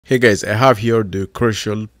Hey guys, I have here the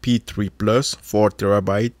Crucial P3 Plus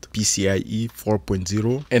 4TB PCIe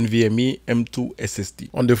 4.0 NVMe M2 SSD.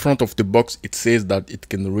 On the front of the box, it says that it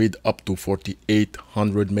can read up to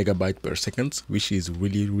 4800 megabyte per second, which is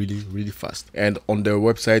really fast. And on their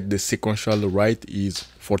website, the sequential write is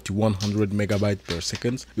 4100 megabyte per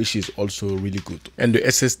second, which is also really good. And the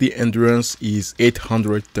SSD endurance is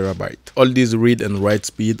 800 terabyte. All these read and write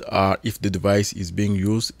speed are if the device is being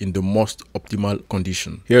used in the most optimal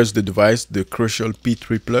condition. Here's the device, the Crucial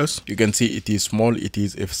P3 Plus. You can see it is small. It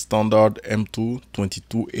is a standard M2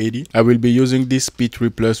 2280. I will be using this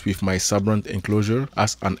P3 Plus with my Sabrent Enclosure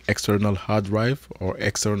as an external hard drive or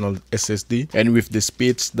external SSD, and with the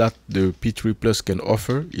speeds that the P3 Plus can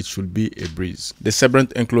offer, it should be a breeze. The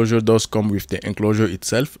Sabrent Enclosure does come with the enclosure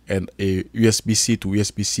itself and a USB-C to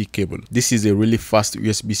USB-C cable. This is a really fast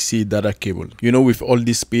USB-C data cable. You know, with all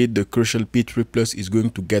this speed, the Crucial P3 Plus is going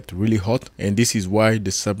to get really hot, and this is why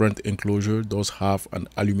the Sabrent Enclosure does have an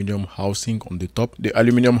aluminum housing on the top. The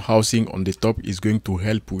aluminum housing on the top is going to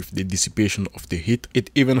help with the dissipation of the heat.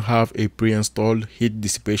 It even have a pre-installed heat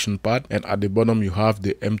dissipation pad, and at the bottom you have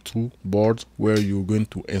the M2 board where you're going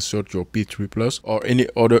to insert your P3 Plus or any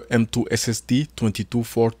other M2 SSD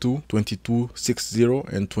 2242,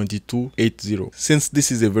 2260 and 2280. Since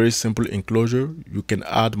this is a very simple enclosure, you can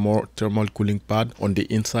add more thermal cooling pad on the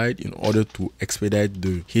inside in order to expedite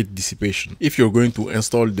the heat dissipation. If you're going to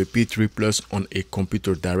install the P3 Plus on a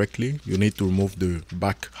computer directly, you need to remove the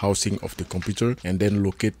back housing of the computer and then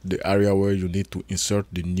locate the area where you need to insert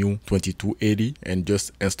the new 2280 and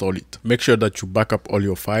just install it. Make sure that you back up all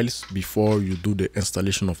your files before you do the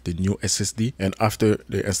installation of the new SSD, and after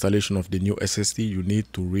the installation of the new SSD, you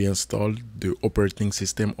need to reinstall the operating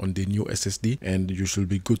system on the new SSD and you should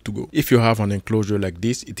be good to go. If you have an enclosure like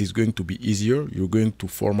this, it is going to be easier. You're going to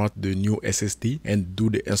format the new SSD and do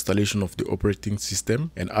the installation of the operating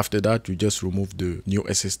system, and after that you just remove the new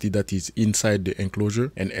SSD that is inside the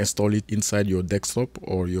enclosure and install it inside your desktop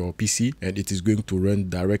or your PC, and it is going to run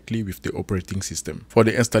directly with the operating system. For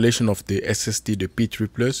the installation of the SSD, the P3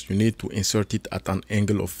 Plus, you need to insert it at an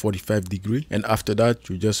angle of 45 degrees, and after that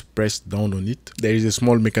you just press down on it. There is a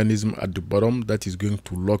small mechanism at the bottom that is going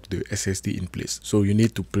to lock the SSD in place, so you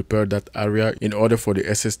need to prepare that area in order for the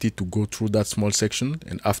SSD to go through that small section,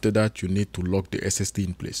 and after that you need to lock the SSD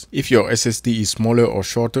in place. If your SSD is smaller or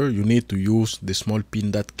shorter, you need to use the small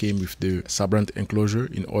pin that came with the Sabrent Enclosure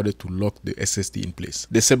in order to lock the SSD in place.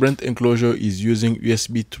 The Sabrent Enclosure is using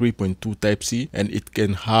USB 3.2 Type-C, and it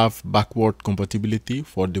can have backward compatibility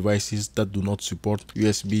for devices that do not support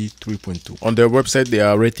USB 3.2. On their website, they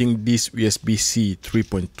are rating this USB-C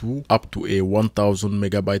 3.2 up to a 1000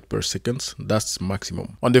 megabyte per second. That's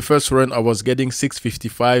maximum. On the first run, I was getting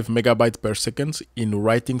 655 megabyte per second in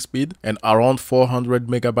writing speed and around 400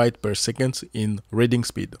 megabyte per second in reading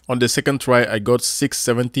speed. On the second try, I got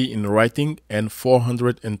 670 in writing and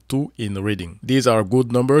 402 in reading. These are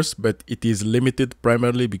good numbers, but it is limited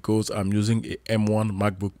primarily because I'm using a M1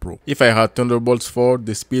 Macbook Pro. If I had Thunderbolts 4,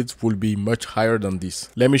 the speeds will be much higher than this.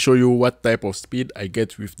 Let me show you what type of speed I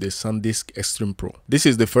get with the Sandisk Extreme Pro. This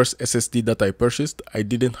is the first SSD that I purchased. I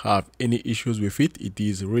didn't have any issues with it. It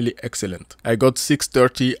is really excellent. I got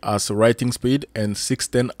 630 as writing speed and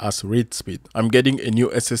 610 as read speed. I'm getting a new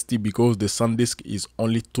SSD because the Sandisk is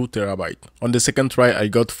only 2 terabyte. On the second try, I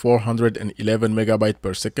got 411 megabyte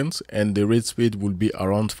per second and the read speed will be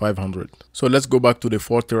around 500. So let's go back to the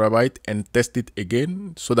 4 terabyte and test it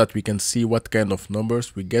again so that we can see what kind of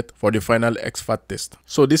numbers we get for the final exFAT test.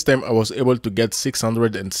 So this time I was able to get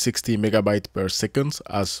 660 megabyte per second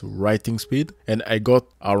as writing speed, and I got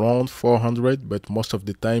around 400, but most of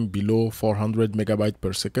the time below 400 megabyte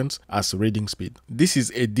per second as reading speed. This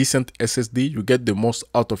is a decent SSD. You get the most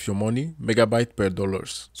out of your money, megabyte per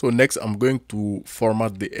dollars. So next I'm going to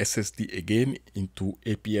format the SSD again into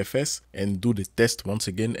APFS and do the test once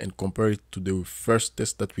again and compare it to the first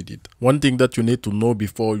test that we did. One thing that you need to know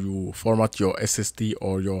before you format your SSD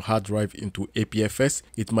or your hard drive into APFS,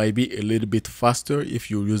 it might be a little bit faster if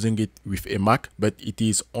you're using it with a Mac, but it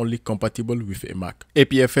is only compatible with a Mac.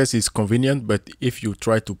 APFS is convenient, but if you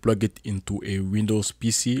try to plug it into a Windows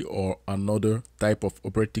PC or another type of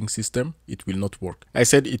operating system, it will not work. I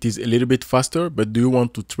said it is a little bit faster, but do you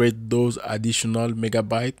want to trade those additional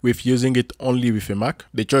megabytes with using it only with a Mac?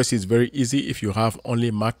 The choice is very easy if you have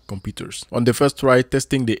only Mac computers. On the first try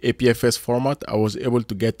testing the APFS format, I was able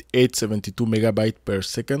to get 872 megabyte per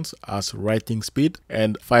second as writing speed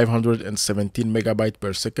and 517 megabyte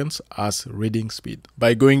per second as reading speed.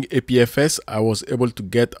 By going APFS, I was able to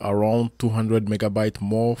get around 200 megabyte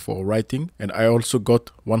more for writing, and I also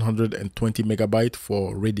got 120 megabyte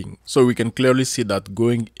for reading. So we can clearly see that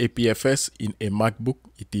going APFS in a MacBook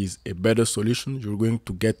it is a better solution. You're going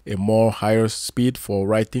to get a more higher speed for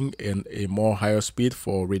writing and a more higher speed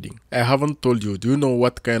for reading. I haven't told you, do you know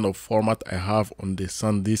what kind of format I have on the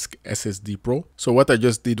Sandisk SSD Pro? So what I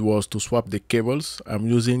just did was to swap the cables. I'm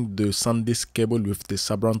using the Sandisk cable with the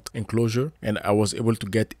Sabrent enclosure, and I was able to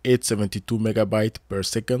get 872 megabytes per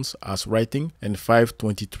second as writing and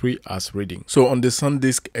 523 as reading. So on the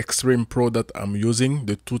Sandisk Extreme Pro that I'm using,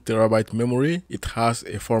 the 2 terabyte memory, it has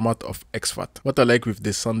a format of exFAT. What I like with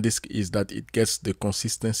the Sandisk is that it gets the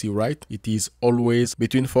consistency right. It is always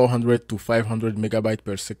between 400 to 500 megabytes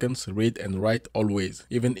per second read and write always.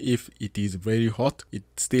 Even if it is very hot, it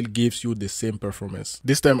still gives you the same performance.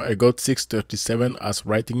 This time I got 637 as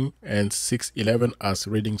writing and 611 as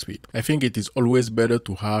reading speed. I think it is always better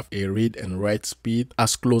to have a read and write speed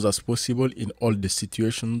as close as possible in all the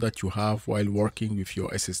situations that you have while working with your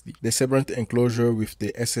SSD. The Sabrent enclosure with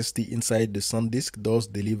the SSD inside the Sandisk does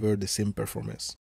deliver the same performance.